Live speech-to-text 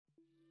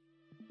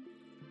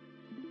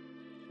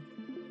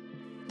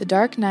The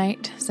dark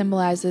night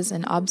symbolizes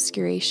an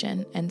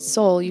obscuration, and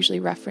soul usually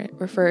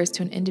refers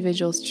to an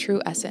individual's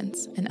true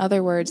essence. In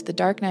other words, the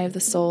dark night of the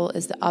soul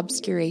is the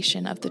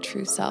obscuration of the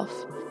true self.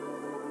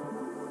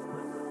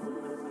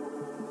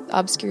 The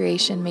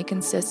obscuration may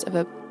consist of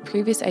a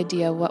previous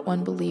idea of what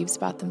one believes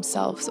about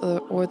themselves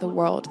or the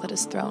world that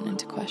is thrown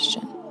into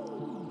question.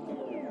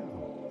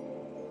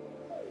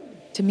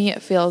 To me,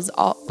 it feels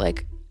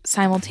like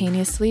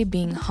simultaneously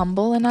being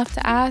humble enough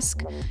to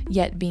ask,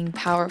 yet being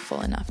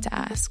powerful enough to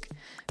ask.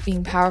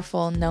 Being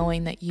powerful,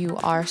 knowing that you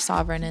are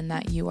sovereign and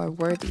that you are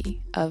worthy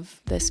of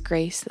this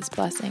grace, this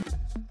blessing.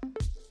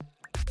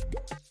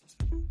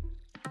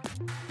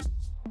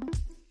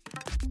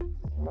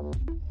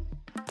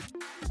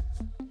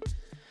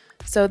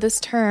 So this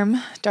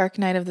term, dark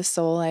night of the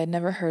soul, I had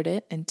never heard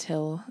it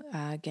until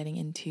getting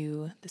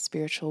into the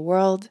spiritual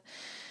world.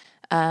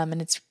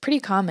 And it's pretty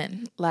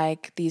common,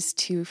 like these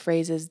two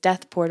phrases,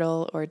 death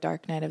portal or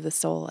dark night of the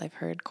soul, I've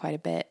heard quite a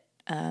bit.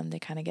 They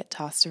kind of get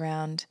tossed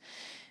around.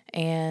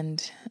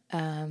 And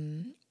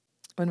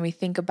when we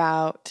think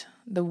about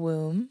the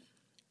womb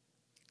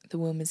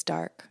is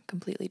dark,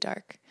 completely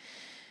dark.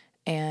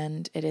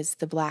 And it is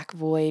the black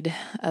void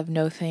of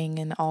no thing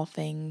and all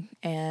thing.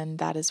 And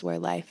that is where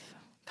life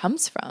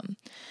comes from.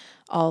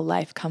 All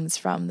life comes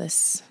from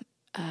this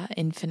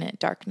infinite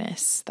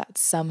darkness that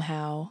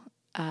somehow,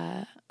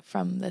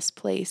 from this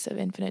place of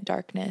infinite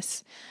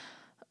darkness,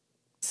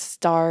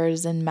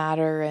 stars and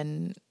matter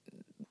and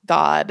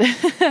God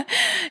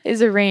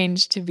is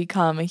arranged to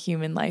become a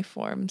human life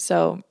form.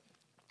 So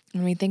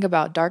when we think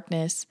about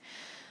darkness,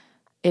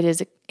 it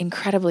is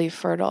incredibly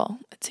fertile.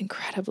 It's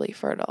incredibly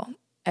fertile.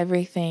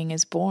 Everything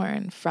is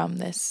born from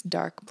this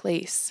dark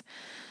place.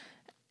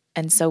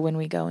 And so when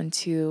we go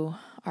into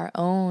our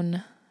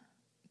own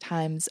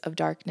times of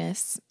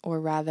darkness, or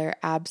rather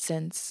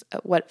absence,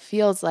 what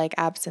feels like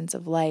absence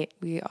of light,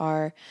 we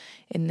are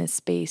in this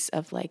space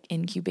of like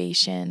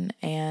incubation,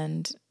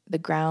 and the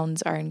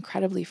grounds are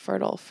incredibly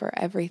fertile for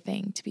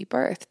everything to be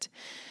birthed.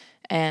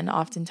 And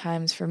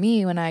oftentimes for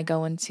me, when I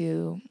go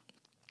into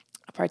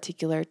a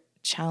particularly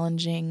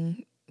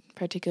challenging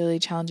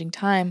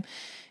time,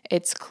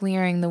 it's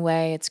clearing the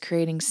way, it's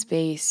creating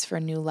space for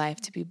new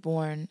life to be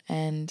born.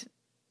 And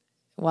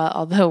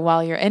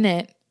while you're in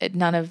it,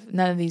 none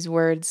of these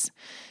words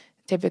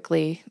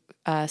typically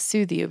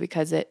soothe you,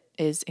 because it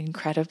is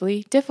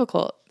incredibly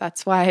difficult.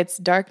 That's why it's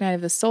dark night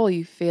of the soul.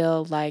 You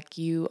feel like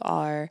you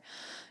are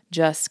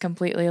just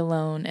completely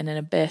alone in an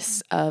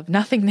abyss of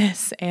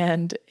nothingness,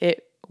 and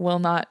it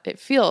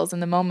feels in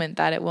the moment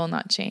that it will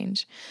not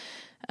change.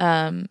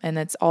 And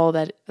that's all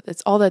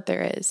that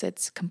there is.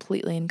 It's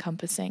completely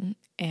encompassing.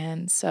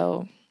 And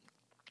so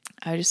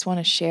I just want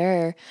to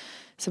share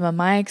some of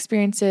my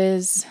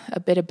experiences, a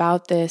bit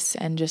about this,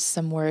 and just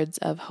some words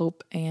of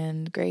hope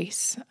and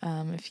grace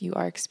if you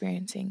are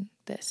experiencing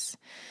this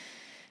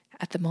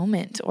at the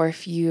moment, or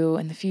if you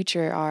in the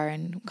future are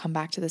and come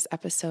back to this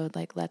episode,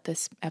 like let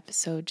this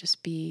episode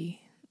just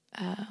be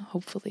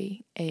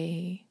hopefully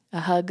a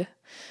hug,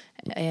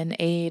 an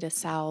aid, a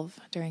salve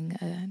during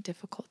a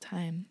difficult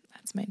time.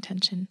 That's my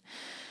intention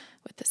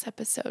with this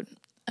episode.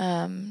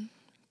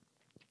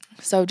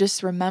 So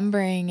just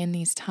remembering in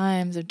these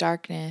times of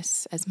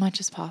darkness as much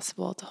as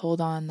possible to hold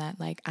on that,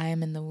 like, I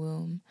am in the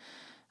womb.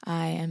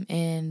 I am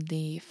in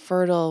the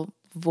fertile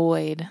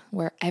void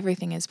where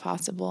everything is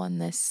possible in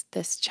this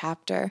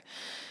chapter,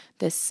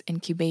 this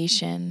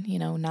incubation,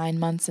 9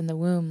 months in the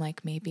womb.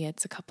 Like maybe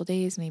it's a couple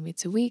days, maybe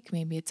it's a week,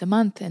 maybe it's a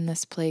month in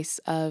this place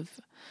of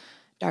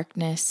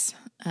darkness.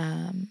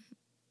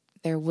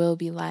 There will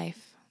be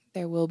life.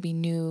 There will be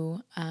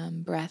new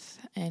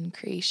breath and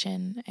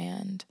creation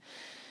and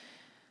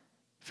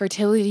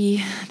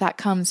fertility that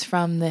comes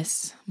from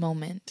this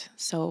moment.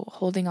 So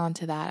holding on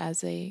to that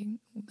as a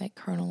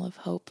kernel of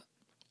hope.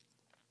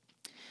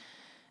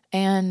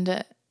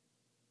 And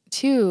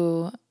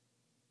two,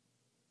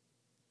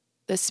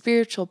 the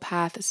spiritual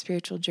path, the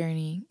spiritual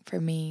journey for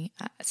me,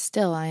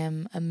 still I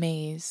am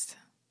amazed.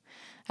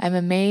 I'm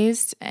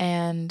amazed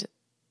and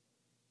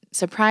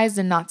surprised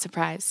and not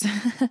surprised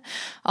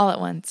all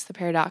at once. The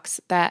paradox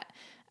that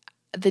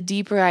the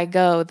deeper I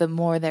go, the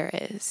more there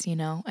is,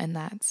 and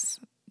that's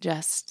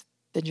just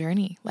the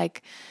journey.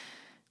 Like,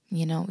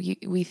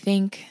 we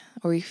think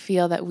or we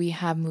feel that we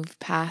have moved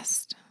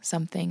past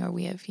something, or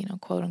we have,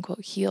 quote unquote,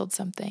 healed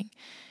something.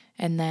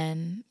 And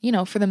then,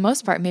 for the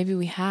most part, maybe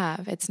we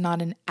have. It's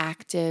not an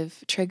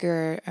active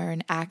trigger or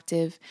an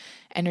active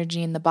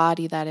energy in the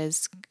body that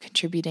is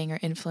contributing or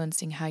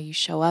influencing how you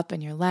show up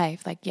in your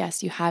life. Like,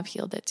 yes, you have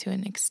healed it to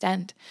an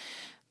extent,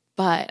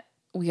 but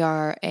we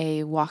are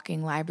a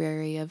walking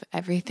library of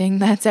everything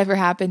that's ever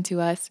happened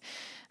to us.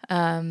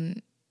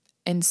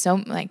 And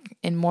so,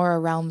 in more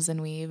realms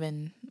than we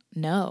even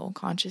know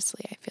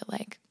consciously, I feel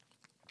like.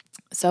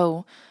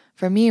 So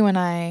for me, when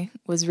I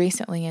was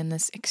recently in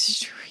this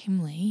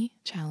extremely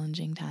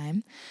challenging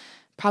time,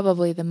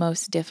 probably the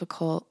most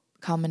difficult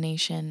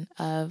combination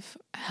of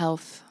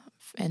health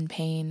and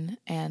pain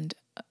and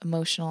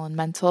emotional and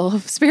mental,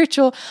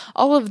 spiritual,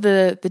 all of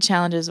the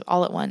challenges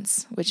all at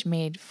once, which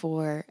made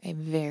for a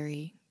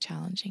very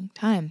challenging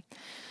time.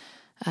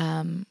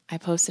 I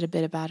posted a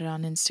bit about it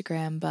on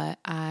Instagram, but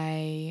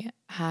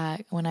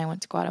when I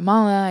went to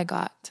Guatemala, I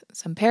got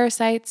some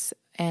parasites,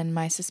 and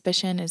my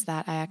suspicion is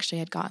that I actually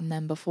had gotten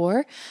them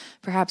before,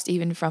 perhaps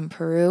even from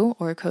Peru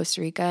or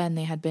Costa Rica, and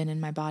they had been in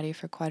my body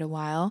for quite a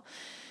while.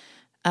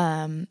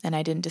 And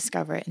I didn't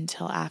discover it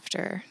until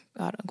after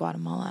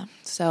Guatemala.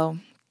 So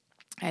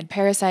I had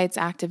parasites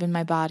active in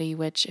my body,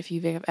 which if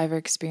you've ever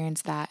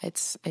experienced that,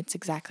 it's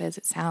exactly as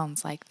it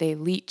sounds. Like they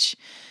leach,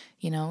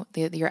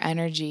 your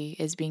energy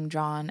is being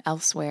drawn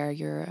elsewhere.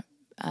 Your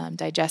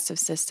digestive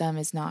system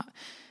is not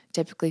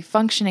typically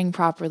functioning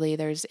properly.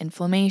 There's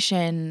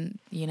inflammation,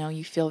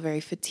 you feel very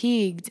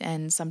fatigued,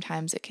 and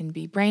sometimes it can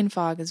be brain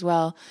fog as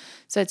well.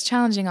 So it's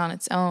challenging on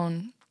its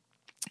own.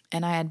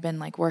 And I had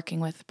been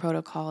working with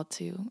protocol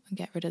to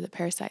get rid of the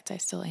parasites. I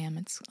still am.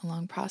 It's a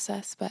long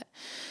process. But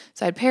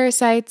so I had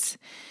parasites.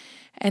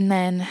 And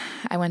then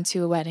I went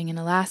to a wedding in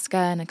Alaska,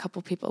 and a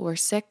couple people were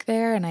sick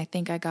there. And I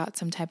think I got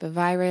some type of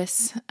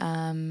virus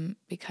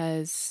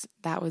because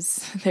there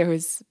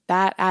was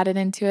that added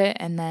into it.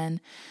 And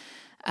then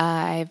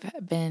I've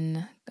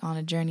been on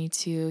a journey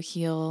to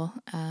heal,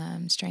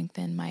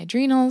 strengthen my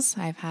adrenals.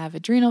 I have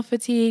adrenal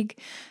fatigue,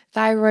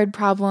 thyroid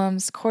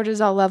problems,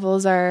 cortisol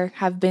levels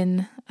have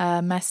been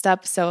messed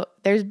up. So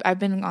I've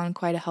been on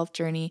quite a health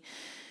journey.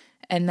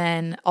 And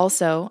then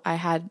also I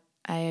had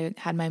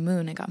my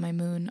moon. I got my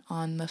moon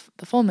on the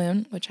full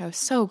moon, which I was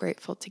so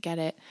grateful to get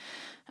it.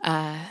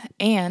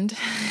 And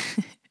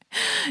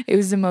it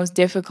was the most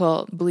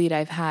difficult bleed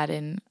I've had,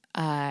 and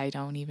I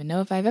don't even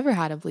know if I've ever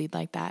had a bleed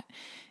like that.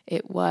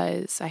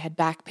 I had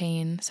back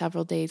pain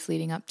several days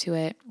leading up to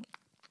it,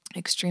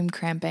 extreme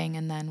cramping,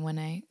 and then when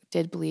I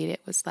did bleed,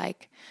 it was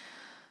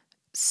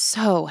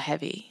so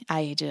heavy.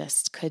 I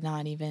just could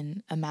not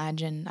even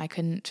imagine. I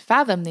couldn't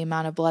fathom the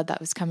amount of blood that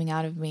was coming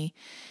out of me.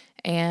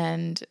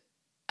 And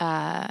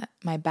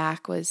my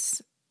back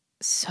was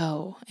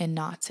so in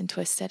knots and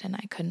twisted, and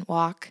I couldn't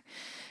walk.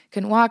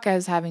 I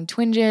was having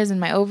twinges in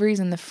my ovaries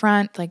in the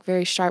front,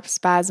 very sharp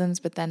spasms,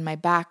 but then my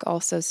back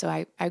also. So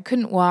I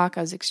couldn't walk.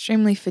 I was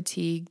extremely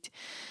fatigued,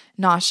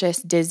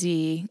 nauseous,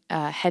 dizzy,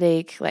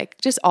 headache,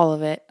 just all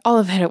of it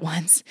at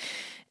once.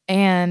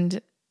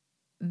 And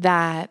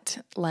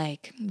that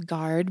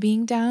guard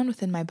being down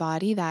within my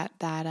body,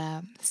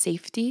 that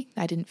safety,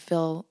 I didn't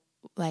feel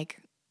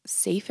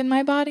safe in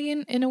my body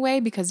in a way,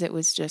 because it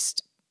was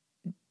just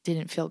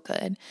didn't feel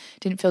good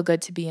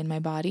to be in my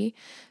body.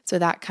 So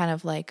that kind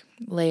of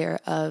layer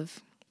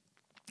of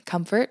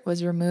comfort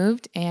was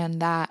removed,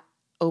 and that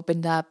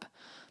opened up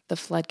the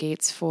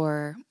floodgates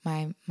for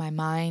my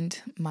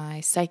mind,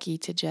 my psyche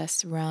to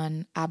just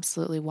run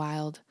absolutely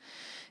wild.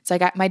 It's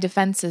my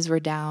defenses were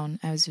down.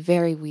 I was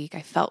very weak.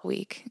 I felt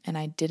weak, and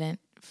I didn't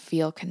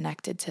feel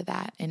connected to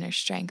that inner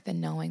strength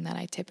and knowing that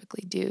I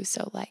typically do.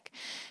 So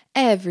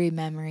every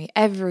memory,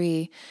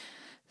 every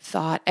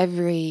thought,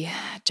 every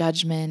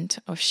judgment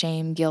or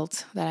shame,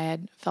 guilt that I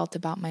had felt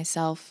about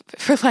myself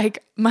for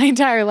my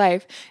entire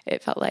life,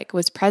 it felt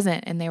was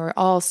present, and they were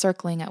all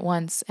circling at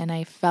once. And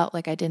I felt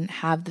I didn't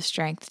have the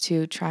strength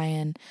to try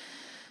and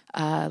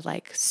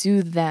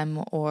soothe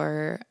them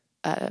or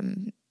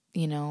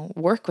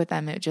work with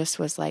them. It just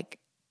was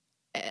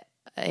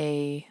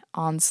an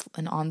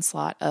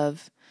onslaught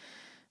of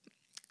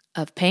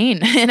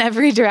pain in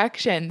every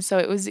direction. So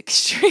it was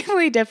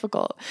extremely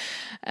difficult.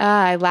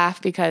 I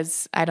laugh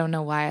because I don't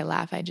know why I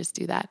laugh. I just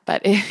do that.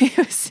 But it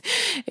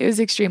was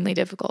extremely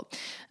difficult.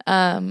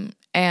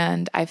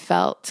 And I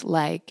felt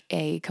like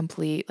a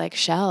complete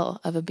shell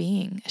of a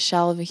being, a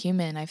shell of a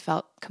human. I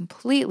felt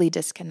completely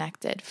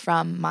disconnected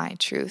from my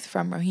truth,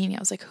 from Rohini. I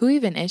was who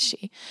even is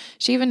she?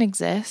 She even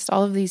exists?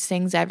 All of these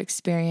things I've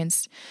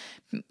experienced,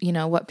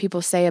 what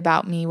people say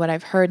about me, what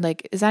I've heard,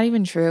 is that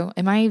even true?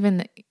 Am I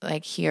even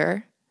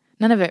here?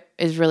 None of it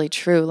is really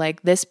true.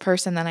 This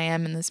person that I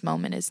am in this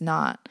moment is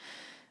not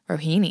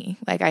Rohini.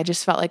 I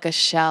just felt like a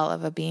shell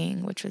of a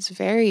being, which was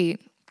very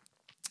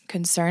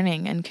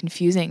concerning and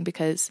confusing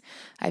because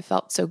I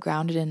felt so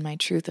grounded in my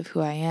truth of who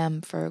I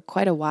am for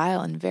quite a while,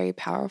 and very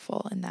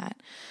powerful in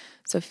that.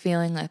 So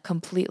feeling a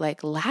complete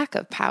lack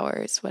of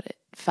power is what it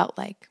felt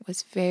like. It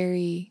was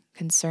very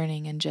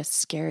concerning and just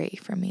scary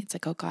for me. It's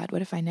oh God,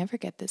 what if I never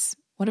get this?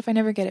 What if I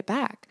never get it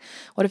back?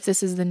 What if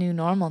this is the new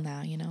normal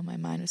now? My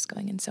mind was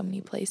going in so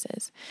many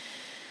places.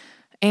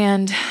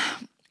 And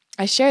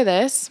I share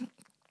this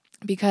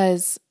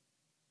because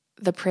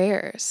the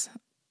prayers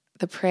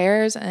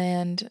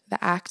and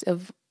the act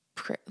of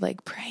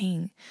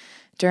praying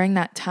during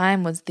that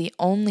time was the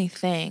only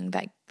thing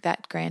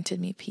that granted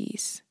me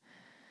peace.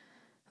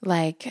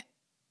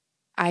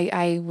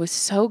 I was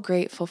so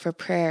grateful for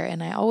prayer,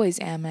 and I always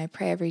am, and I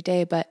pray every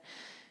day, but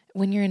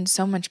when you're in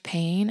so much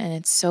pain and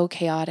it's so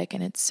chaotic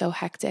and it's so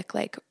hectic,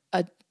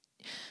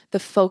 the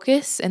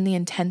focus and the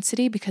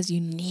intensity, because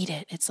you need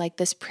it. It's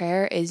this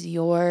prayer is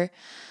your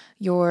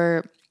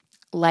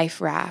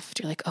life raft.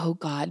 You're oh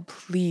God,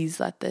 please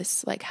let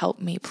this help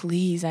me.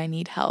 Please, I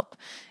need help.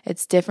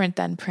 It's different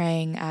than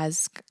praying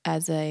as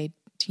a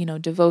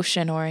just,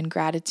 devotion or in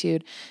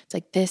gratitude. It's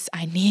like this,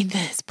 I need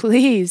this,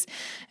 please.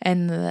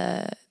 And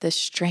the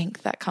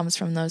strength that comes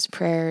from those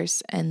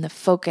prayers and the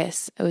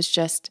focus, it was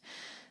just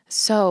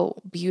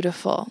so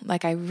beautiful.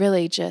 Like I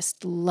really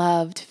just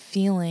loved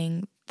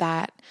feeling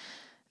that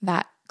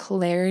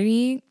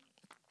clarity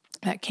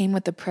that came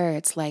with the prayer.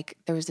 It's like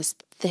there was this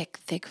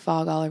thick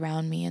fog all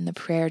around me, and the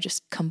prayer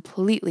just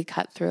completely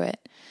cut through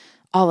it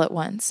all at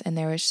once. And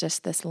there was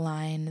just this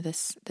line,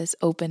 this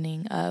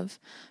opening of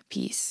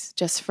peace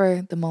just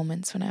for the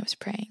moments when I was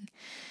praying.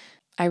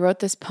 I wrote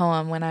this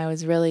poem when I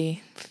was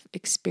really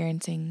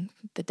experiencing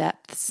the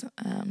depths.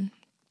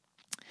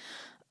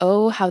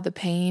 Oh, how the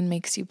pain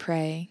makes you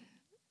pray,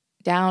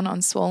 down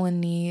on swollen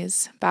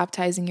knees,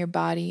 baptizing your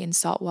body in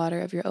salt water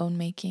of your own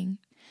making.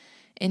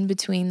 In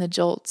between the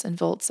jolts and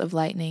volts of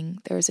lightning,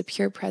 there is a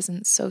pure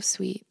presence so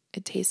sweet,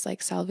 it tastes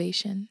like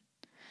salvation.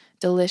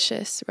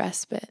 Delicious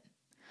respite.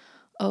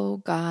 Oh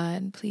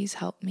God, please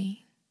help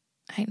me.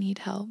 I need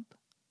help.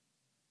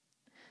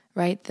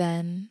 Right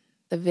then,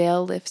 the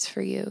veil lifts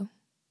for you.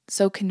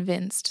 So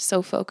convinced,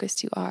 so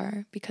focused you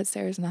are, because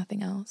there is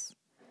nothing else.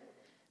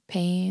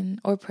 Pain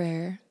or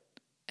prayer,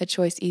 a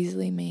choice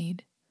easily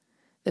made.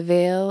 The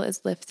veil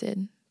is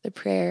lifted, the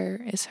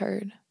prayer is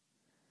heard.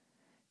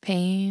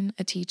 Pain,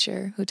 a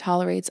teacher who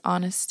tolerates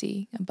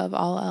honesty above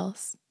all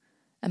else,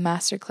 a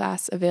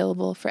masterclass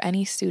available for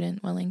any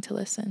student willing to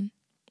listen.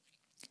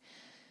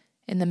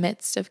 In the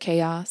midst of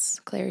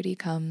chaos, clarity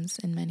comes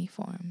in many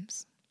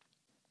forms.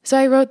 So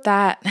I wrote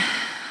that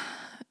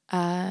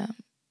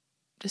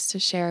just to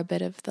share a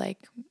bit of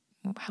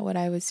what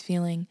I was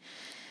feeling.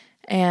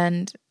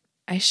 And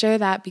I share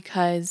that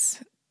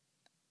because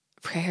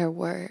prayer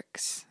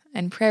works.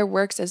 And prayer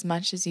works as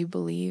much as you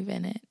believe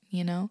in it,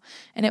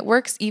 And it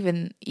works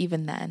even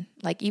then.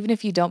 Like, even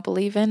if you don't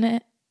believe in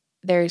it,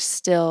 there's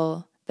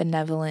still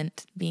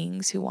benevolent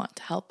beings who want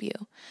to help you.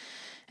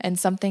 And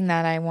something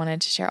that I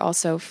wanted to share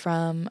also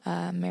from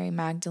Mary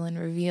Magdalene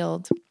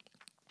Revealed,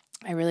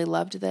 I really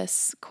loved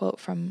this quote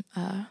from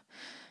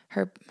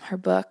her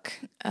book.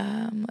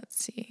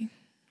 Let's see.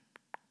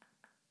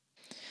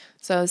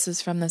 So this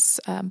is from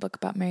this book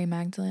about Mary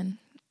Magdalene.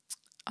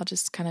 I'll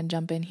just kind of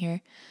jump in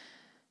here.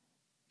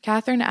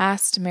 Catherine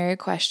asked Mary a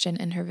question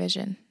in her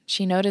vision.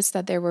 She noticed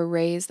that there were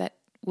rays that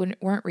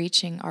weren't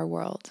reaching our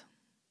world.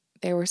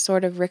 They were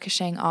sort of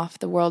ricocheting off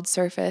the world's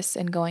surface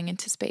and going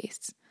into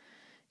space.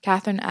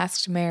 Catherine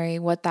asked Mary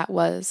what that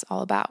was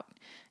all about,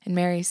 and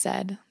Mary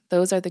said,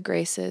 "Those are the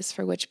graces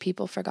for which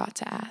people forget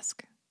to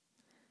ask.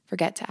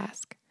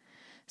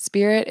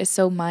 Spirit is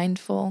so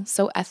mindful,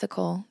 so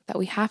ethical, that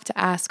we have to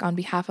ask on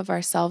behalf of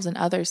ourselves and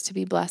others to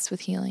be blessed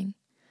with healing.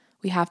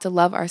 We have to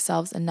love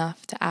ourselves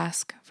enough to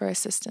ask for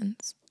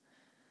assistance."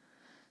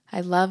 I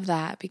love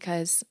that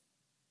because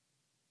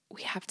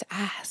we have to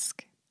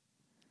ask.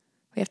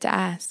 We have to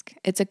ask.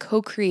 It's a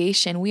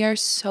co-creation. We are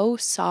so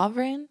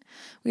sovereign.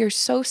 We are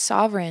so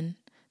sovereign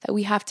that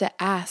we have to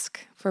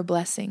ask for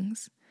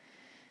blessings.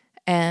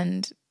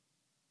 And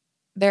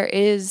there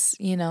is,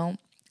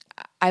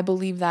 I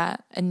believe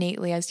that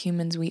innately as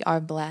humans, we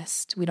are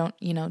blessed. We don't,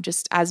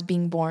 just as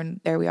being born,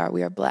 there we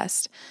are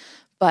blessed.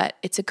 But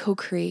it's a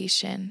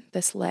co-creation,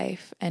 this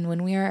life. And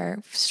when we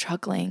are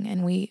struggling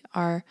and we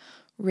are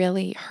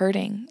really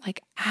hurting,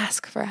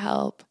 ask for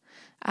help,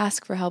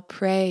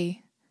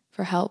 pray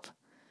for help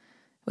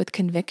with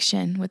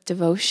conviction, with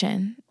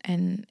devotion,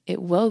 and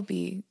it will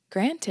be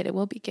granted, it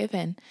will be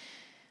given.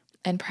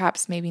 And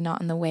perhaps maybe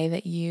not in the way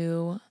that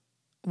you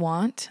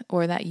want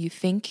or that you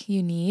think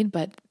you need,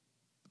 but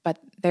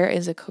there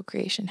is a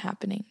co-creation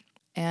happening.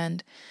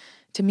 And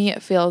to me,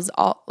 it feels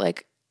all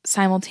like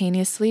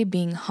simultaneously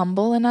being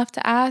humble enough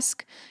to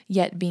ask,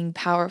 yet being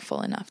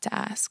powerful enough to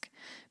ask.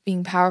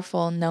 Being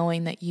powerful,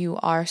 knowing that you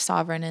are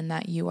sovereign and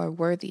that you are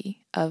worthy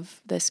of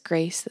this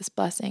grace, this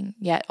blessing,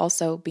 yet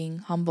also being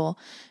humble,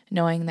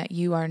 knowing that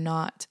you are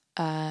not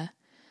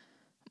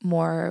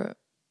more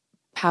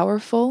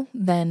powerful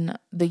than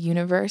the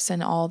universe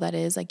and all that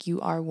is. Like,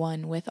 you are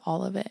one with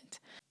all of it,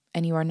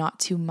 and you are not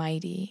too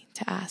mighty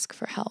to ask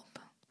for help.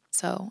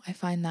 So I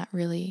find that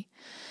really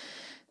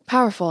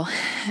powerful,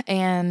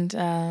 and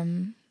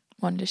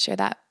wanted to share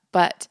that.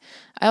 But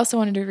I also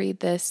wanted to read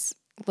this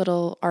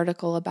little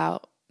article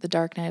about the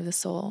dark night of the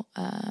soul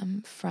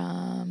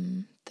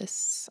from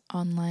this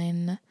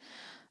online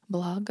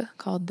blog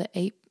called the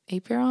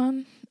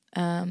Aperon.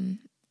 Kind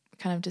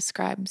of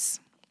describes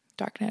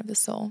dark night of the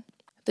soul.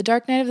 The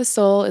dark night of the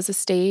soul is a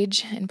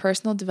stage in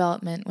personal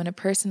development when a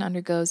person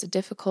undergoes a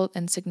difficult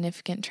and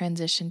significant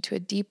transition to a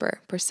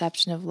deeper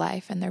perception of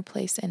life and their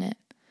place in it.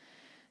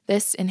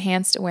 This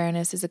enhanced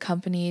awareness is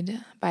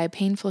accompanied by a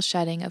painful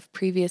shedding of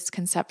previous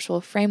conceptual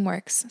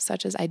frameworks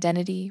such as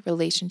identity,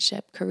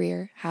 relationship,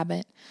 career,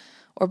 habit,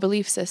 or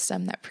belief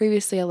system that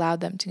previously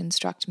allowed them to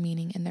construct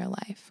meaning in their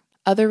life.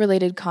 Other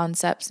related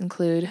concepts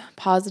include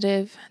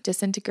positive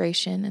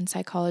disintegration in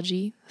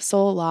psychology,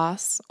 soul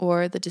loss,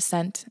 or the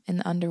descent in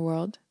the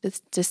underworld,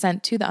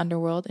 descent to the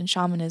underworld in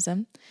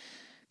shamanism,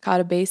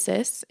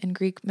 katabasis in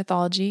Greek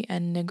mythology,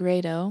 and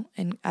nigredo,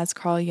 as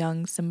Carl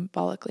Jung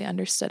symbolically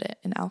understood it,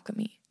 in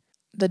alchemy.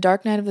 The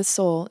Dark Night of the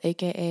Soul,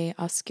 aka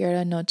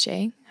Oscura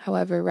Noche,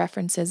 however,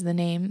 references the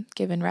name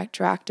given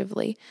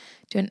retroactively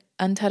to an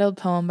untitled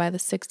poem by the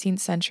 16th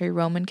century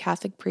Roman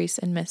Catholic priest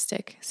and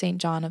mystic, St.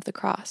 John of the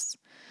Cross,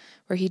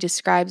 where he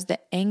describes the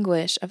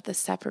anguish of the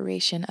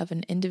separation of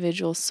an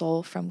individual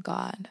soul from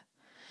God.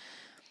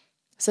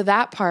 So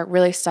that part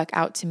really stuck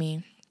out to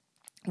me.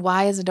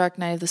 Why is the Dark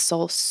Night of the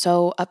Soul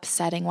so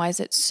upsetting? Why is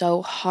it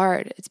so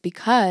hard? It's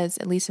because,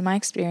 at least in my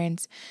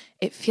experience,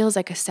 it feels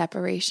like a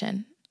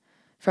separation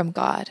from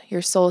God.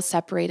 Your soul is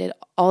separated.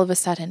 All of a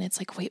sudden, it's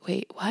like,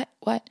 wait,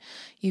 what?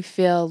 You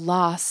feel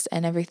lost,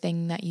 and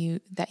everything that you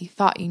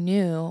thought you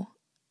knew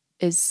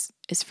is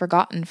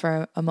forgotten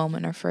for a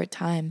moment or for a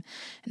time.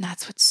 And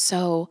that's what's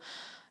so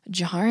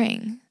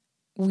jarring.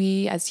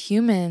 We as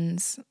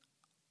humans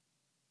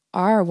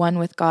are one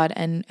with God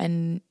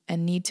and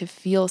need to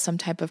feel some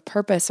type of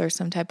purpose or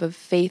some type of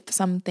faith,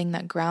 something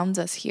that grounds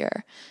us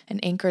here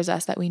and anchors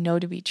us that we know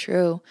to be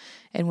true.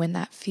 And when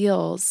that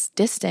feels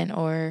distant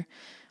or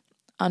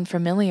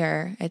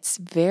unfamiliar, it's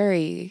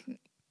very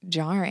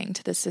jarring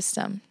to the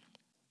system.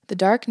 The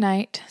dark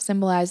night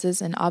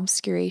symbolizes an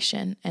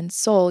obscuration, and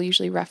soul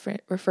usually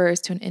refers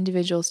to an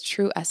individual's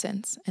true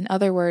essence. In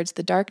other words,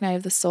 the dark night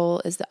of the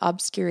soul is the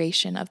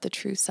obscuration of the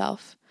true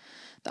self.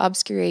 The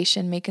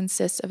obscuration may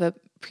consist of a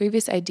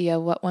previous idea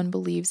of what one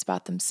believes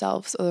about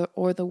themselves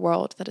or the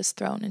world that is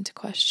thrown into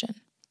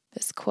question.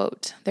 This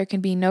quote, "There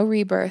can be no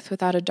rebirth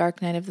without a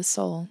dark night of the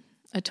soul,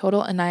 a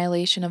total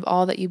annihilation of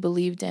all that you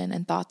believed in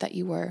and thought that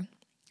you were."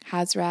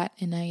 Hazrat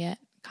Inayat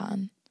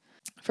Khan.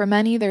 For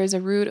many, there is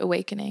a rude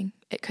awakening.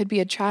 It could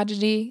be a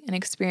tragedy, an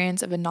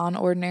experience of a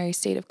non-ordinary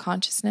state of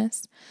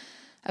consciousness.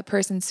 A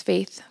person's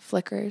faith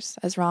flickers,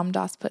 as Ram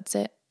Dass puts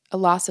it, a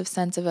loss of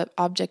sense of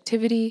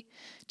objectivity,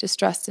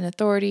 distrust in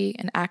authority,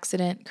 an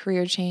accident,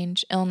 career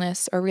change,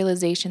 illness, or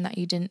realization that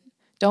you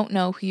don't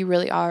know who you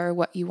really are or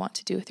what you want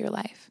to do with your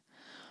life.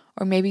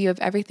 Or maybe you have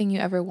everything you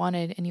ever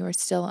wanted and you are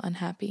still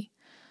unhappy.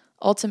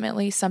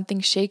 Ultimately, something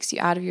shakes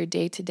you out of your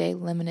day-to-day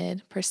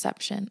limited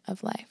perception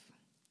of life.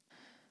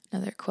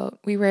 Another quote,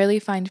 "We rarely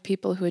find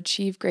people who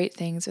achieve great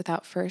things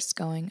without first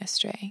going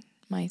astray."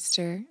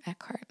 Meister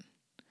Eckhart.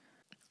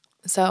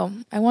 So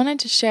I wanted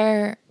to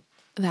share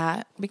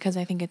that because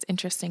I think it's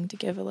interesting to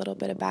give a little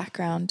bit of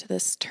background to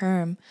this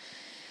term.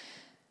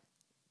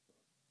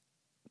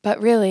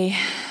 But really,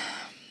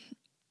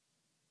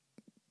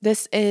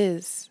 this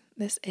is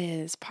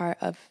part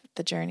of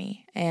the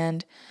journey.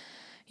 And,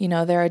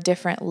 there are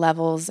different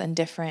levels and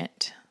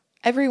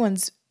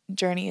everyone's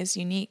journey is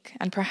unique.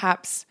 And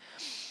perhaps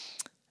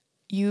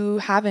you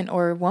haven't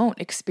or won't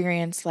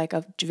experience like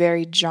a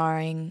very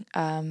jarring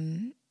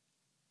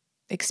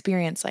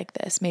experience like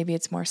this. Maybe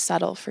it's more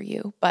subtle for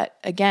you. But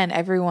again,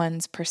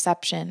 everyone's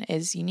perception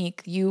is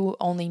unique. You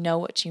only know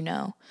what you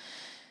know.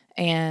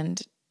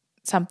 And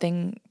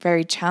something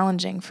very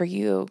challenging for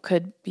you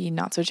could be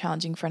not so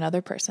challenging for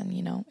another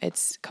person.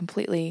 It's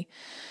completely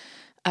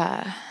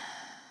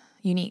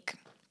unique.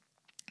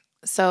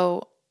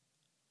 So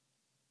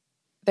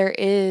there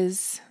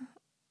is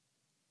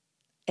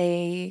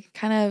a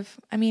kind of,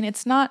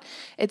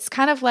 it's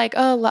kind of like,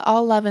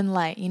 all love and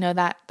light,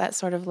 that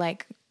sort of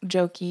like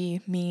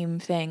jokey meme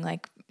thing.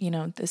 Like,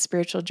 the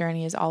spiritual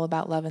journey is all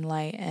about love and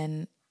light.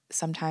 And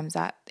sometimes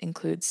that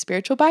includes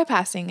spiritual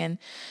bypassing. And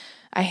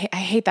I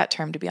hate that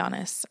term, to be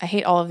honest. I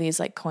hate all of these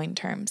like coined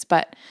terms,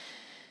 but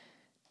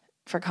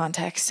for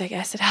context, I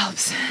guess it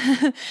helps.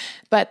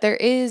 But there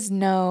is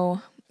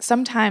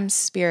sometimes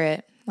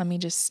spirit, let me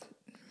just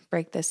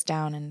break this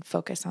down and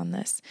focus on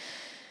this.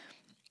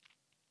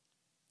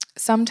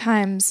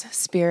 Sometimes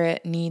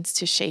spirit needs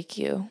to shake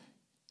you.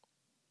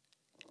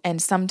 And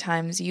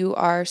sometimes you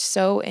are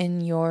so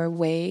in your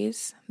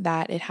ways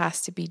that it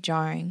has to be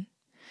jarring.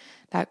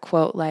 That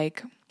quote,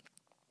 like,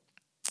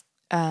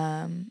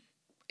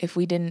 if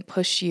we didn't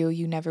push you,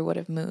 you never would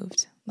have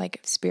moved. Like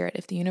spirit,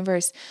 if the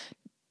universe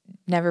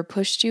never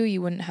pushed you,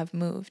 you wouldn't have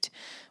moved.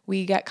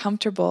 We get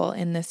comfortable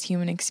in this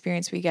human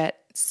experience. We get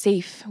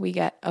safe. We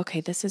get,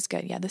 okay, this is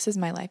good. Yeah, this is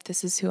my life.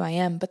 This is who I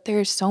am. But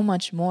there's so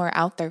much more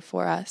out there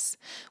for us.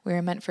 We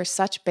are meant for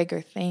such bigger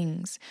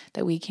things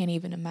that we can't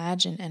even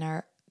imagine. And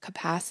our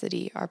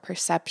capacity, our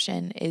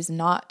perception is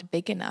not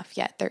big enough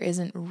yet. There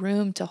isn't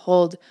room to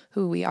hold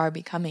who we are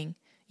becoming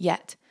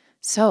yet.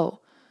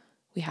 So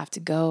we have to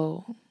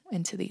go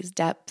into these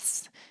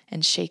depths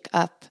and shake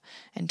up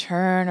and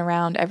turn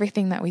around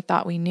everything that we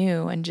thought we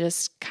knew and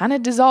just kind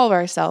of dissolve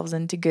ourselves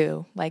into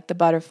goo, like the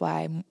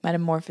butterfly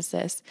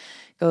metamorphosis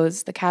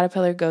the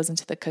caterpillar goes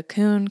into the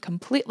cocoon,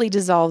 completely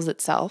dissolves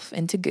itself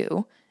into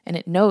goo, and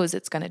it knows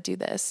it's going to do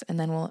this, and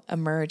then will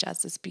emerge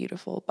as this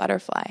beautiful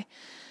butterfly.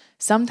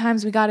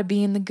 Sometimes we got to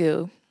be in the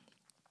goo,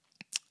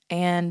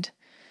 and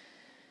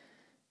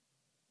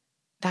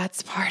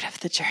that's part of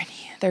the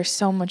journey. There's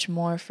so much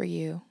more for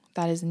you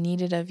that is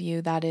needed of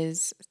you, that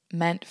is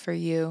meant for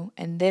you.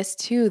 And this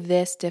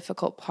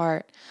difficult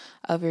part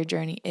of your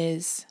journey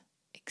is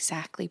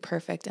exactly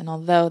perfect. And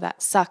although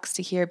that sucks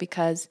to hear,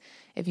 because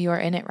if you are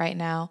in it right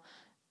now,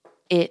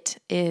 it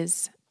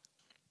is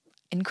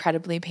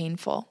incredibly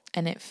painful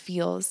and it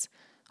feels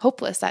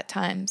hopeless at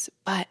times,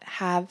 but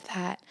have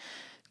that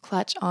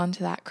clutch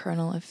onto that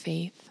kernel of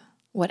faith,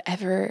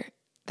 whatever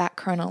that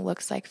kernel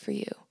looks like for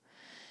you.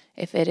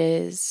 If it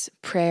is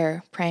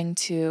prayer, praying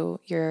to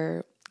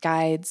your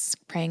guides,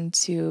 praying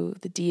to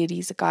the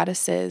deities, the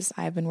goddesses.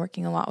 I've been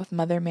working a lot with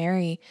Mother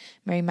Mary,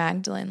 Mary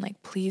Magdalene,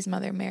 like, please,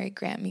 Mother Mary,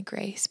 grant me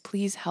grace.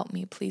 Please help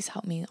me. Please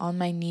help me. On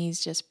my knees,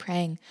 just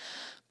praying,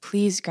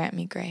 please grant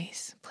me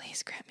grace.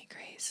 Please grant me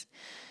grace.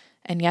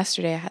 And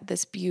yesterday I had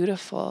this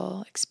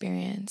beautiful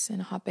experience in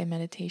a hot bay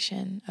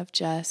meditation of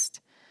just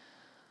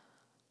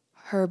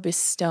her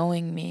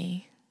bestowing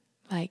me,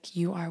 like,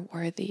 you are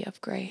worthy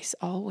of grace.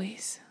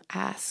 Always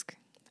ask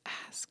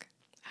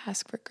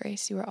for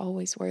grace. You are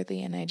always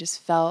worthy. And I just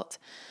felt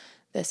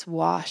this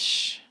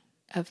wash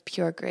of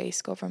pure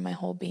grace go over my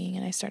whole being.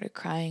 And I started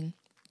crying,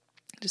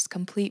 just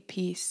complete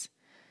peace.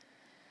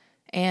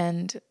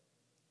 And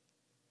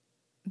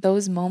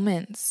those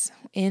moments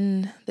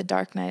in the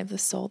dark night of the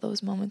soul,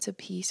 those moments of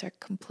peace are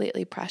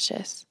completely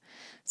precious.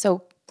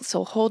 So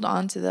hold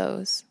on to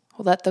those.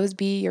 Let those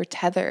be your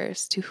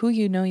tethers to who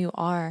you know you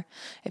are.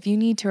 If you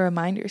need to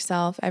remind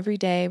yourself every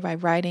day by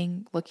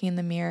writing, looking in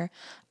the mirror,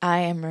 I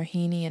am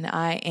Rohini and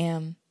I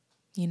am,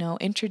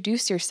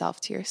 introduce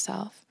yourself to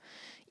yourself.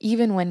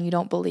 Even when you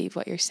don't believe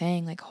what you're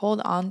saying, like, hold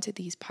on to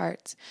these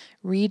parts.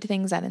 Read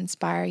things that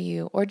inspire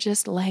you, or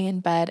just lay in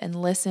bed and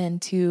listen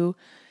to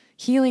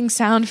healing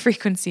sound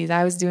frequencies.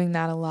 I was doing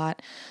that a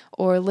lot.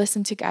 Or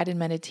listen to guided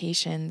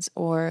meditations,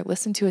 or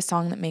listen to a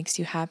song that makes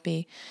you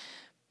happy.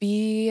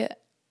 Be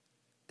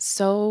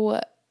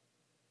so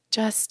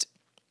just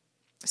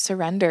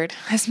surrendered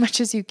as much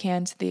as you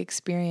can to the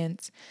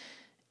experience,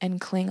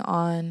 and cling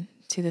on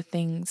to the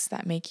things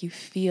that make you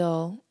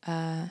feel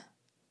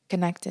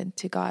connected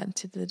to God,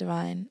 to the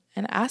divine,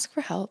 and ask for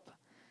help,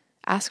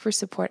 ask for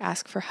support,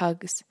 ask for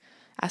hugs,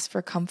 ask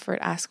for comfort,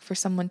 ask for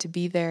someone to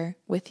be there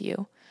with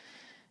you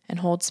and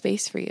hold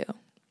space for you.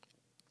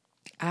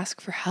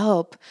 Ask for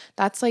help.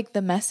 That's like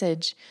the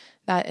message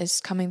that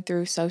is coming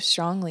through so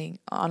strongly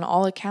on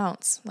all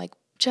accounts. Like,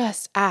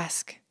 just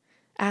ask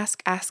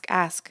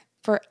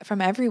from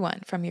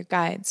everyone, from your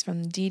guides,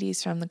 from the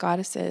deities, from the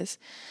goddesses,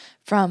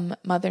 from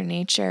Mother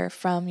Nature,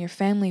 from your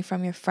family,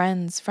 from your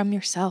friends, from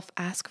yourself.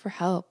 Ask for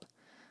help.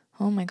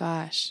 Oh my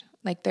gosh.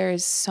 Like, there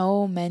is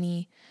so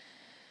many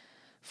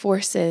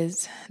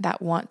forces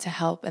that want to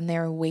help, and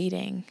they're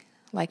waiting.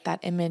 Like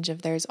that image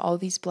of there's all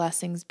these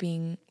blessings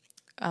being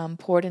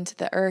poured into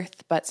the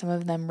earth, but some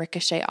of them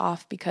ricochet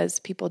off because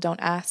people don't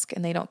ask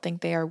and they don't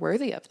think they are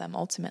worthy of them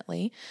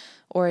ultimately,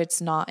 or it's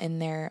not in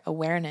their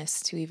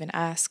awareness to even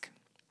ask.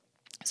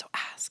 So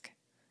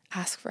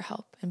ask for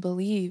help, and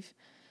believe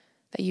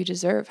that you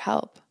deserve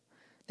help,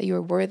 that you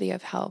are worthy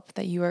of help,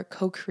 that you are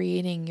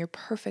co-creating your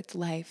perfect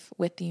life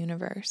with the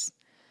universe.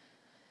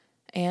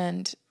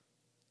 And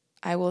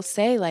I will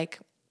say, like,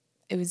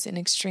 it was an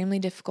extremely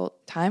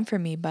difficult time for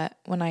me, but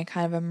when I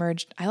kind of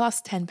emerged, I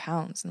lost 10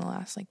 pounds in the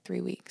last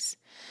 3 weeks.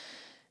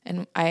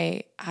 And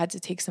I had to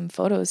take some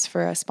photos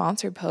for a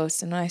sponsored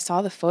post. And when I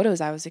saw the photos,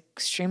 I was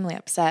extremely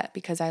upset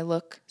because I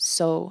look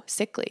so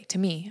sickly. To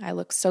me, I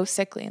look so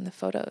sickly in the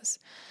photos.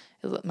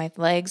 My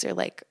legs are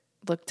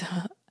looked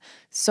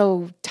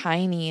so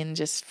tiny and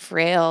just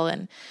frail.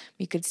 And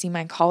you could see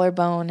my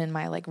collarbone and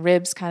my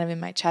ribs kind of in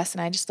my chest.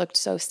 And I just looked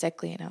so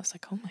sickly. And I was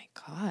like, oh my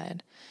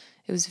God.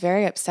 It was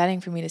very upsetting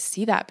for me to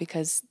see that,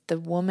 because the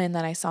woman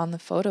that I saw in the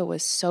photo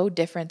was so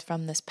different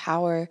from this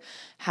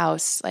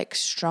powerhouse,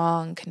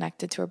 strong,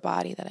 connected to her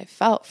body that I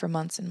felt for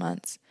months and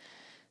months.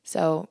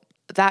 So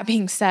that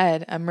being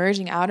said,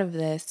 emerging out of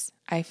this,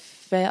 I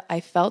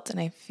felt and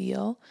I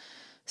feel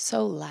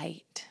so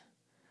light.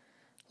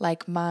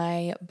 Like,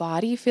 my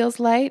body feels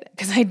light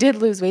because I did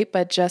lose weight,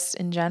 but just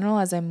in general,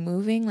 as I'm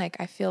moving,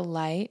 I feel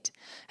light.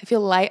 I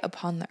feel light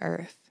upon the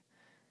earth,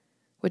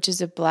 which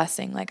is a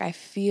blessing. I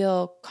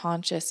feel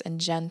conscious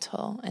and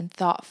gentle and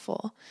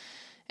thoughtful,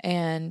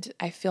 and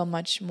I feel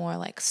much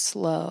more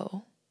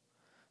slow,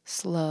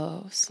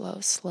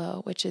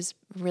 which is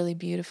really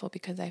beautiful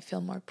because I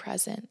feel more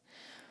present.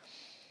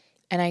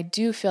 And I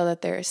do feel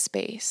that there is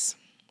space.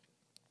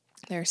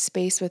 There's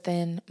space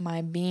within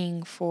my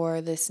being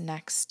for this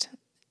next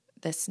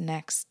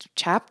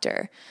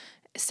chapter.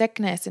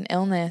 Sickness and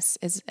illness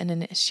is an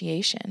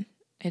initiation.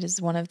 It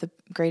is one of the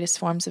greatest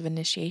forms of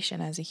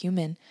initiation as a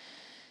human.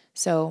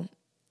 So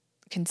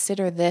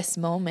consider this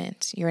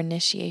moment your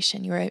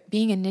initiation. You're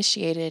being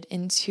initiated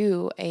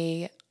into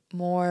a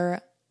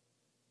more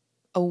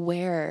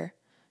aware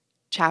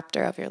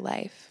chapter of your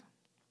life.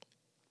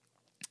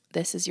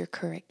 This is your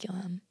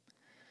curriculum,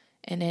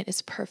 and it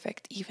is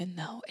perfect, even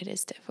though it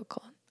is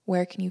difficult.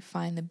 Where can you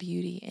find the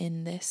beauty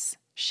in this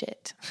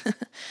shit?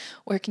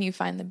 Where can you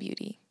find the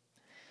beauty?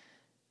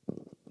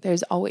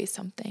 There's always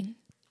something.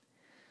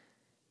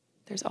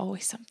 There's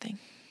always something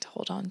to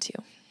hold on to.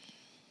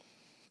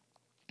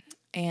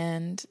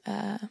 And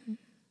I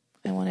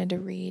wanted to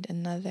read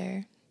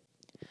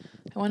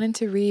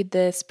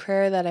this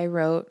prayer that I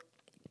wrote.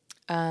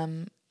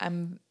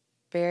 I'm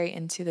very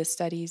into the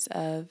studies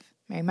of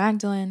Mary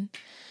Magdalene,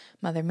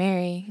 Mother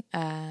Mary,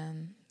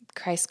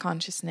 Christ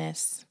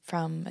consciousness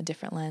from a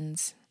different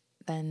lens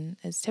than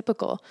is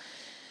typical.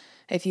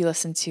 If you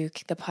listen to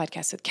the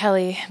podcast with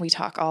Kelly, we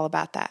talk all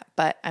about that.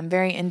 But I'm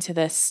very into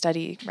this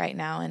study right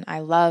now, and I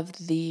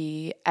love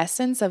the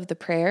essence of the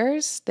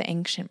prayers, the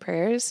ancient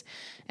prayers.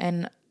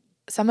 And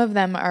some of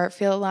them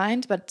feel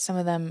aligned, but some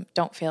of them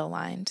don't feel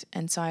aligned.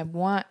 And so I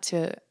want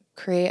to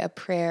create a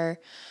prayer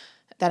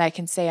that I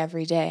can say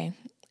every day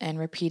and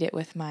repeat it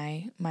with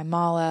my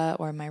mala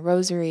or my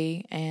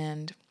rosary,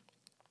 and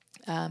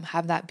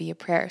have that be a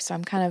prayer. So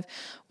I'm kind of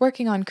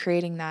working on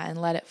creating that and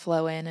let it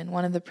flow in. And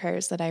one of the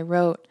prayers that I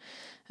wrote,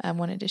 I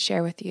wanted to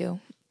share with you.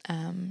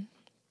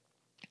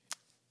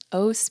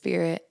 O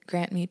Spirit,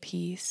 grant me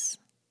peace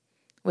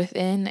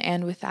within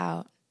and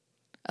without.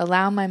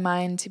 Allow my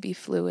mind to be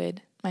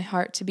fluid, my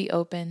heart to be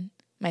open,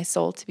 my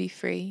soul to be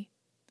free.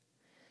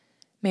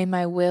 May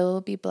my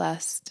will be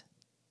blessed.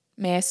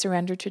 May I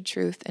surrender to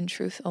truth and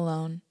truth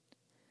alone.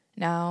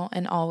 Now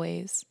and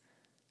always,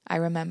 I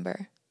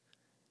remember.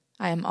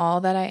 I am all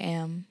that I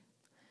am.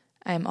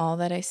 I am all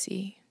that I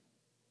see.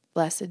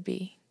 Blessed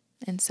be.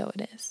 And so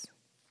it is.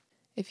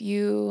 If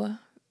you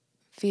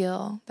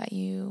feel that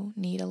you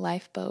need a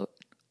lifeboat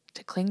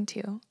to cling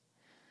to,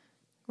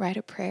 write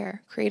a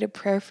prayer. Create a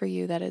prayer for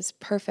you that is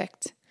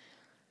perfect,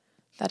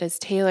 that is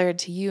tailored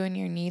to you and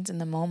your needs in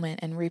the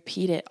moment, and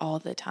repeat it all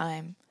the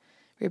time.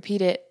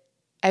 Repeat it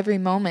every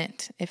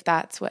moment if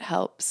that's what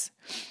helps.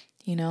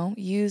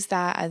 Use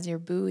that as your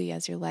buoy,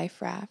 as your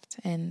life raft,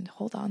 and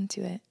hold on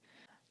to it.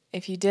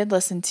 If you did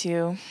listen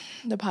to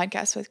the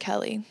podcast with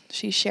Kelly,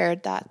 she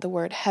shared that the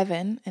word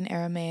heaven in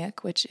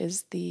Aramaic, which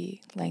is the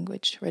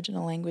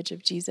original language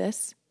of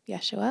Jesus,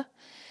 Yeshua,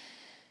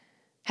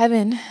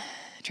 heaven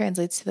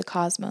translates to the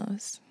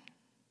cosmos.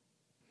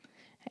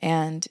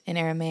 And in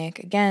Aramaic,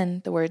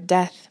 again, the word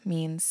death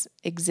means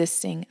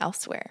existing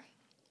elsewhere.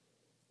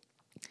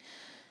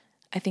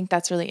 I think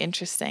that's really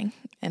interesting.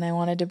 And I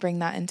wanted to bring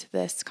that into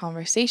this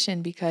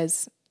conversation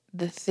because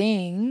the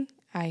thing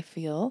I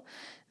feel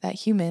that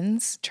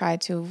humans try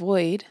to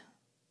avoid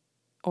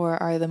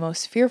or are the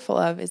most fearful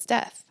of is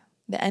death,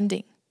 the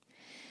ending.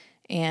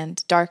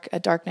 And a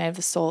dark night of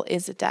the soul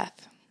is a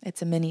death.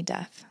 It's a mini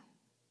death.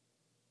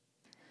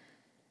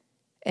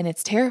 And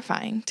it's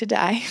terrifying to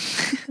die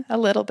a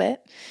little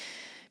bit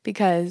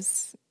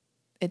because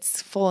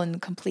it's full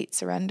and complete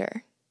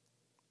surrender.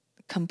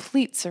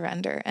 Complete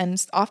surrender.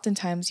 And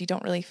oftentimes you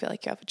don't really feel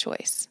like you have a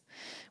choice,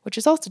 which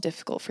is also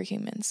difficult for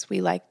humans.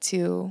 We like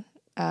to,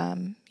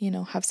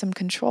 have some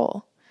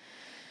control.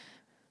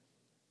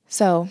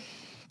 So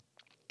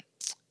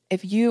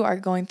if you are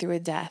going through a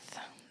death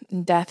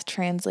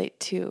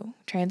translates to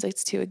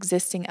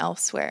existing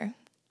elsewhere.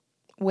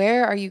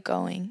 Where are you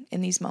going in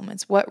these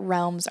moments? What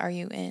realms are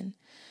you in?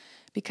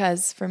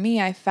 Because for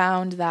me, I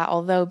found that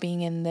although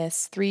being in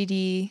this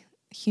 3D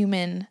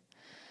human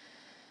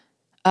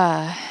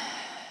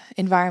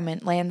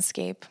environment,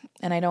 landscape,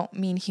 and I don't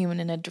mean human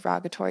in a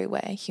derogatory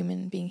way.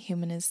 Being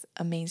human is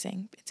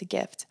amazing. It's a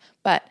gift.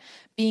 But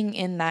being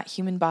in that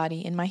human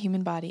body, in my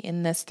human body,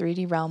 in this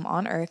 3D realm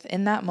on earth,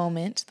 in that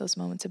moment, those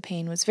moments of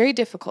pain was very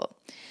difficult.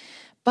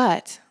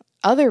 But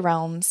other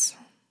realms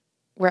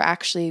were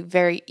actually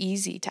very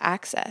easy to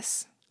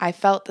access. I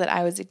felt that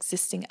I was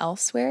existing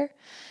elsewhere,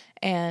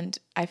 and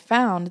I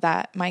found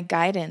that my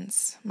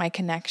guidance, my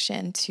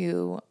connection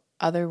to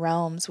other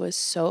realms was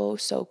so,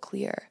 so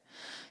clear.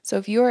 So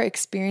if you are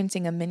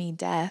experiencing a mini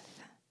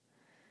death,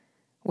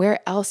 where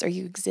else are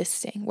you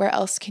existing? Where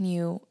else can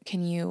you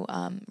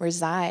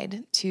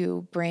reside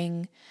to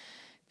bring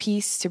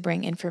peace, to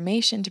bring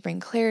information, to bring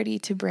clarity,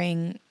 to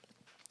bring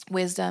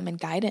wisdom and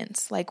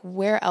guidance? Like,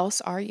 where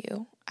else are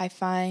you? I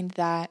find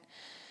that,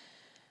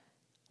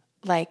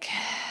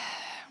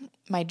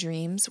 my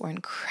dreams were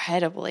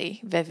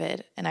incredibly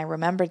vivid, and I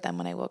remembered them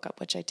when I woke up,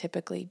 which I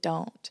typically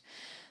don't.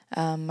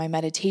 My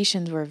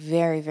meditations were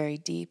very, very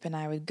deep, and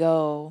I would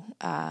go,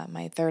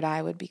 my third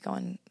eye would be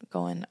going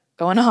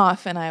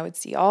off, and I would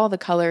see all the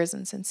colors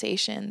and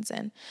sensations,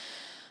 and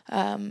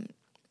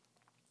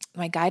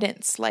my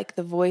guidance, like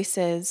the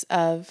voices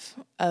of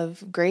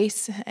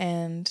Grace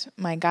and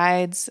my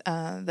guides,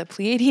 the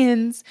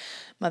Pleiadians,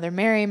 Mother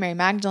Mary, Mary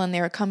Magdalene,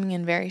 they were coming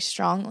in very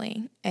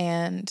strongly.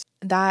 And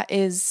that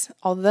is,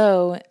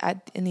 although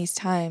in these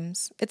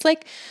times, it's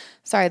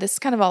this is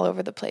kind of all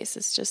over the place.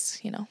 It's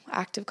just,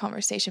 active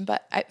conversation.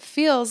 But it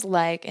feels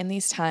like in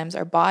these times,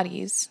 our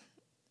bodies,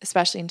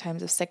 especially in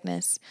times of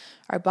sickness,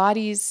 our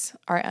bodies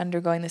are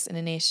undergoing this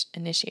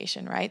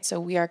initiation, right? So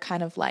we are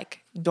kind of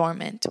like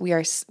dormant. We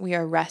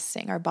are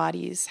resting. Our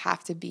bodies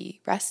have to be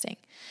resting.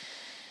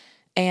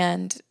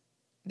 And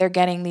they're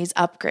getting these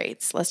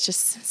upgrades. Let's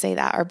just say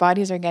that. Our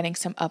bodies are getting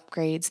some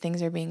upgrades.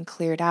 Things are being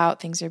cleared out.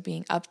 Things are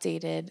being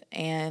updated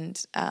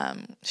and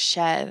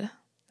shed,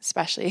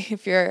 especially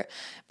if you're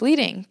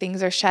bleeding.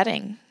 Things are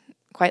shedding,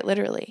 quite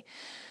literally.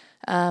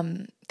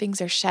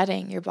 Things are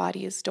shedding, your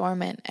body is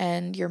dormant,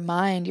 and your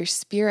mind, your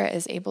spirit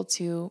is able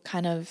to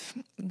kind of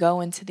go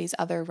into these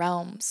other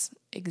realms,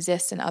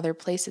 exist in other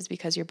places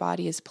because your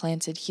body is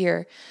planted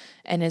here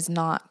and is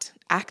not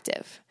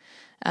active.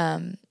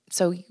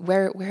 So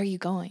where are you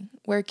going?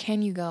 Where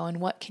can you go, and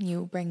what can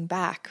you bring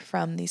back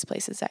from these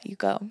places that you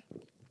go?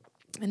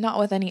 And not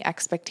with any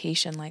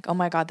expectation like, oh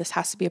my God, this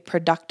has to be a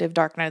productive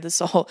dark night of the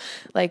soul.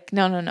 Like,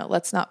 no.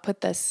 Let's not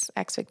put this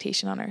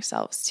expectation on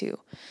ourselves to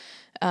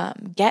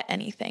get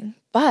anything.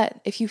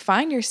 But if you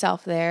find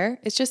yourself there,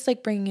 it's just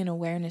like bringing an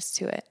awareness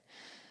to it.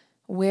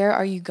 Where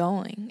are you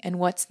going, and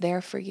what's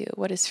there for you?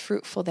 What is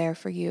fruitful there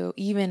for you,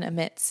 even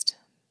amidst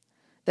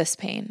this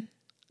pain?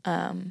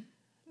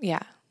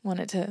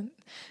 Wanted to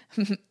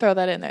throw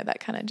that in there. That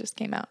kind of just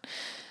came out.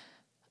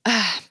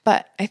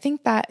 But I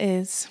think that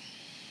is,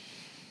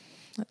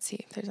 let's see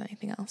if there's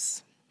anything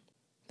else.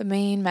 The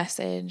main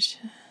message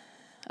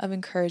of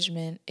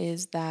encouragement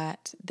is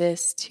that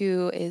this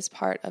too is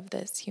part of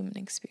this human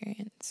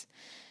experience.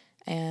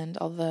 And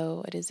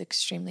although it is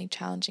extremely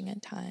challenging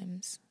at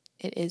times,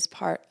 it is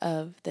part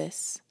of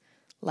this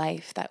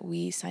life that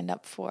we signed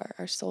up for,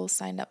 our souls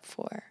signed up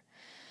for.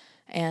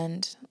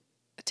 And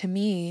to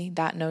me,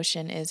 that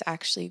notion is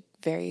actually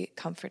very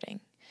comforting.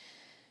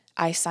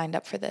 I signed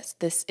up for this.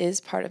 This is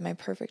part of my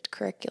perfect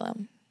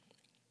curriculum.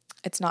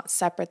 It's not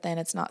separate then.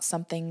 It's not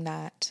something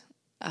that,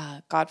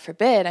 God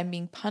forbid, I'm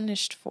being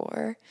punished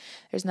for.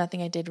 There's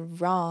nothing I did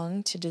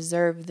wrong to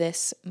deserve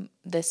this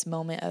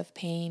moment of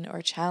pain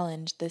or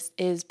challenge. This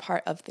is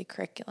part of the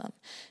curriculum.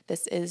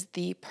 This is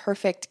the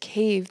perfect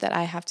cave that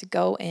I have to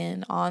go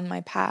in on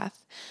my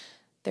path.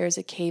 There's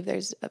a cave,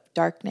 there's a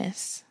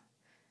darkness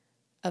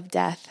of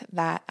death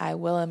that I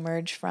will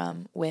emerge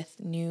from with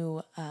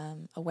new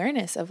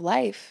awareness of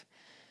life.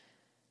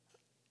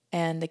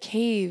 And the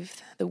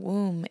cave, the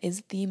womb,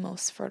 is the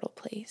most fertile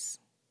place.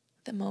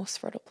 The most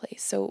fertile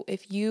place. So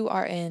if you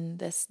are in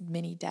this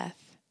mini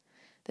death,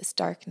 this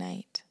dark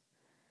night,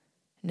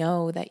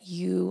 know that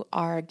you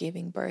are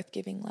giving birth,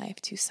 giving life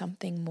to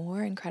something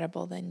more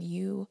incredible than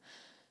you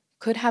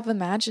could have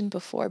imagined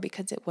before,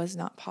 because it was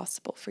not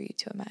possible for you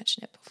to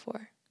imagine it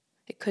before.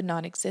 It could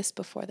not exist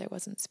before. There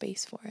wasn't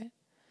space for it.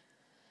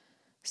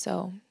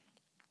 So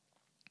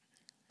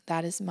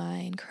that is my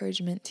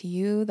encouragement to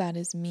you. That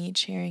is me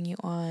cheering you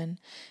on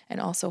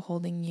and also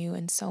holding you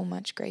in so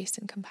much grace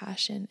and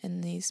compassion in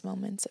these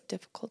moments of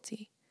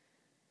difficulty.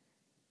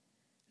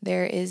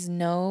 There is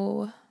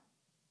no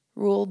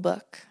rule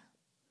book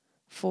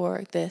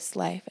for this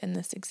life and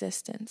this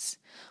existence.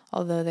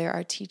 Although there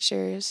are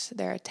teachers,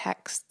 there are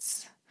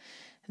texts,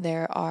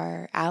 there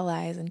are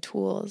allies and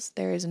tools,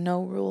 there is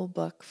no rule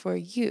book for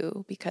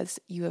you, because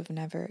you have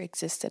never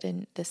existed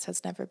and this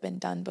has never been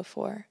done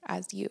before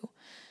as you.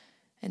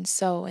 And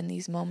so in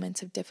these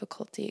moments of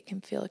difficulty, it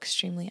can feel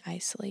extremely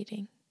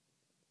isolating.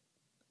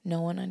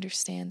 No one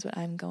understands what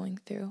I'm going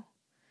through.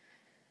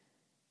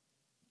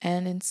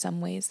 And in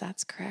some ways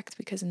that's correct,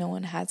 because no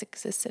one has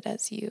existed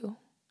as you.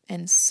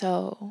 And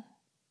so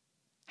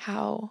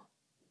how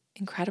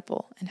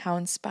incredible and how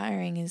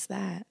inspiring is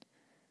that?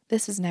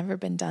 This has never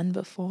been done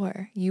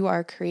before. You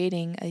are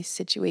creating a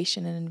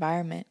situation and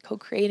environment,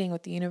 co-creating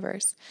with the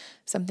universe,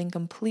 something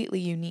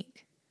completely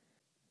unique.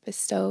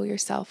 Bestow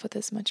yourself with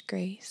as much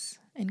grace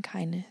and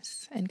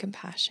kindness and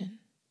compassion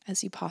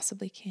as you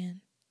possibly can.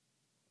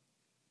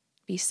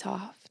 Be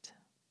soft.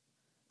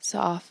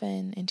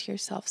 Soften into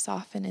yourself,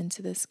 soften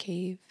into this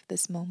cave,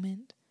 this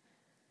moment,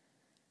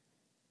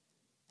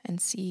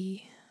 and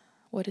see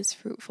what is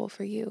fruitful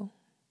for you.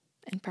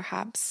 And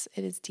perhaps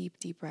it is deep,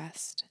 deep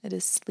rest. It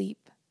is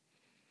sleep.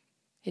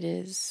 It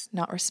is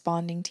not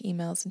responding to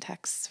emails and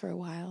texts for a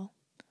while.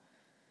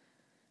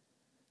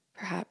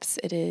 Perhaps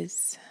it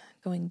is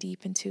going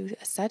deep into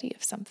a study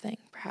of something.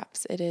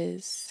 Perhaps it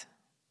is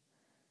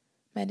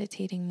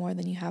meditating more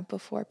than you have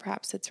before.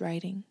 Perhaps it's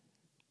writing.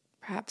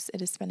 Perhaps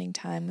it is spending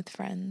time with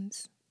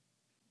friends.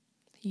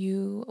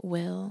 You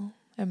will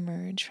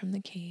emerge from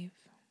the cave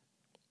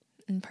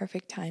in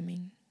perfect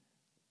timing.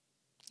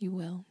 You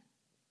will.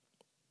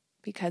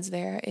 Because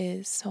there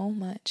is so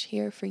much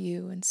here for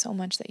you and so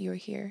much that you're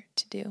here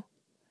to do.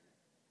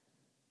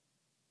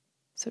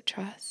 So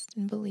trust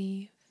and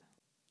believe.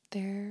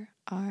 There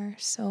are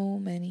so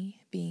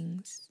many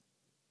beings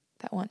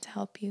that want to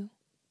help you.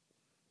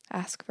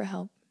 Ask for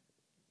help.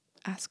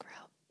 Ask for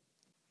help.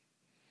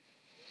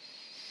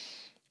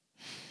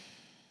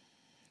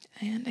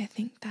 And I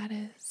think that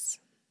is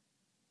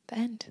the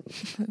end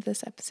of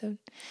this episode.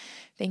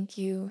 Thank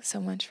you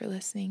so much for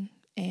listening,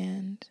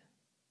 and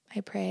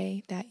I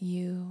pray that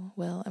you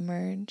will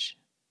emerge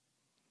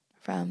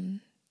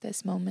from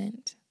this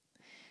moment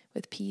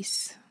with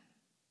peace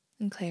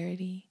and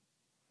clarity,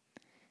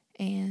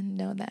 and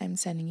know that I'm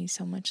sending you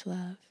so much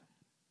love.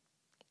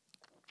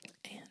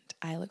 And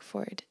I look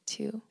forward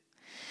to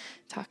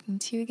talking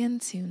to you again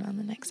soon on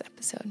the next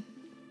episode.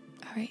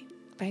 All right,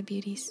 bye,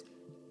 beauties.